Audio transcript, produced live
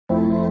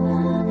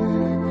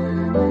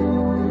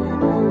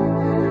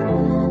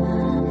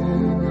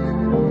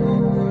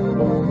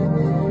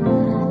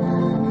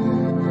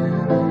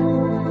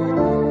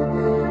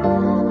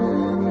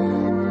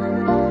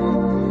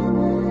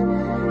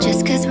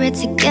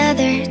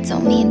together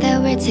don't mean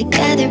that we're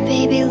together,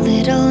 baby.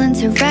 Little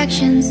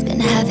interactions,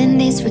 been having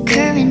these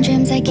recurring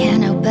dreams. I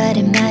can't help but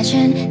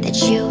imagine that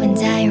you and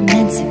I are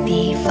meant to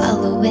be,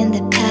 following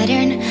the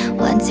pattern,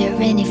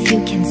 wondering if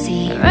you can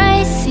see.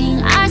 Racing,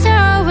 eyes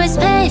are always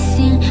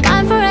pacing,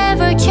 I'm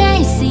forever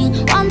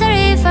chasing, wonder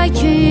if I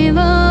dream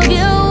of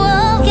you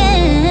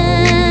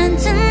again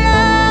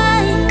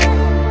tonight,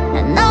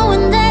 not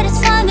knowing that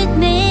it's fine with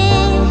me.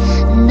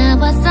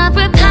 Now our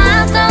separate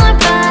paths are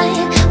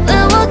right,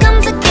 but we'll come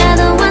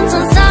together when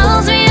some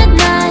souls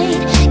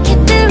reunite.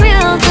 Keep it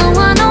real, don't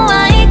wanna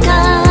wake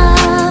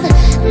up,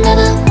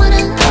 never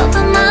wanna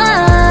open my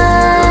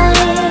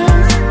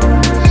eyes.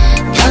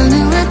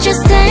 Gonna let you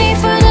stay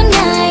for the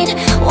night,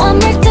 one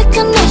more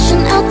connection,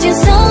 out your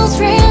souls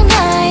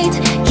reunite.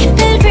 Keep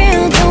it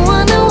real, don't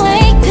wanna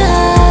wake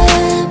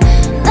up,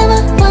 never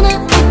wanna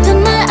open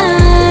my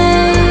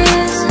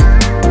eyes.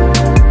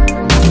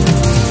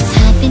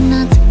 Happy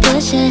not to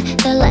push it,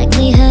 the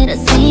likelihood of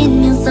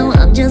seeing you, so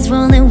I'm just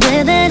rolling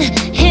with it.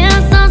 Here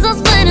sounds so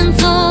split in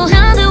two,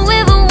 how do we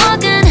even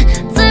walk in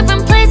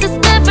different places,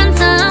 different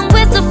time,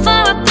 we're so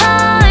far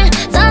apart,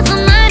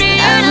 doesn't matter,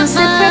 you're not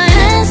separate mine.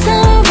 paths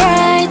are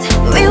right,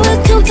 we will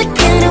come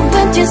together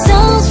when your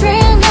souls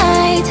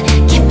reunite.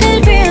 Keep it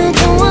real,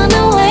 don't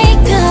wanna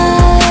wake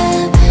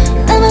up,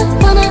 never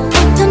wanna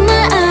open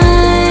my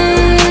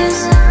eyes.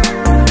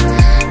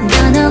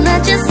 Gonna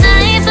let you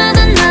stay for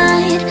the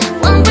night,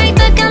 won't break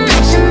the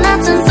connection,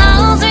 that's when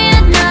souls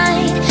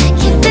reunite.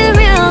 Keep it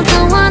real,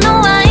 don't wanna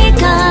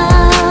wake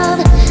up,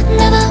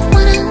 never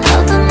wanna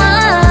open my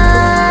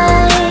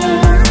eyes.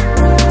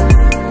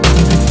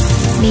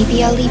 Maybe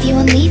I'll leave you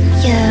and leave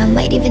ya,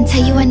 might even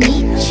tell you I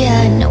need ya,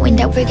 knowing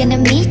that we're gonna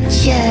meet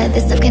ya,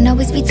 this stuff can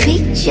always be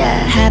tweaked ya.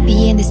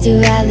 Happy in this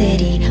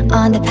duality,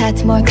 on the path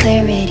to more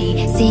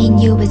clarity, seeing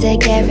you is a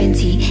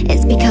guarantee,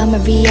 it's become a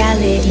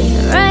reality.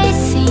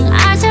 Racing,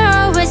 eyes are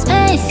always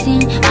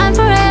pacing, I'm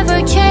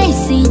forever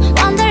chasing,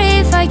 wonder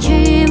if I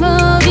dream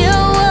of you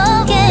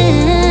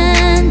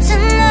again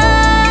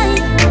tonight,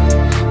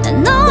 not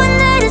knowing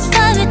that it's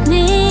fine with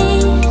me.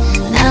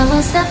 Now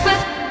we'll separate.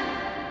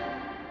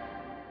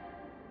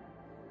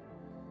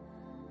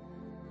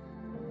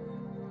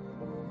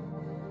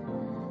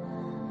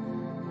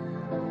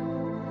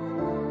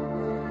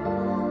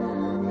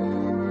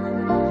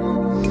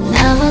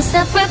 Now we'll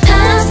separate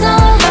paths,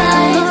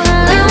 alright.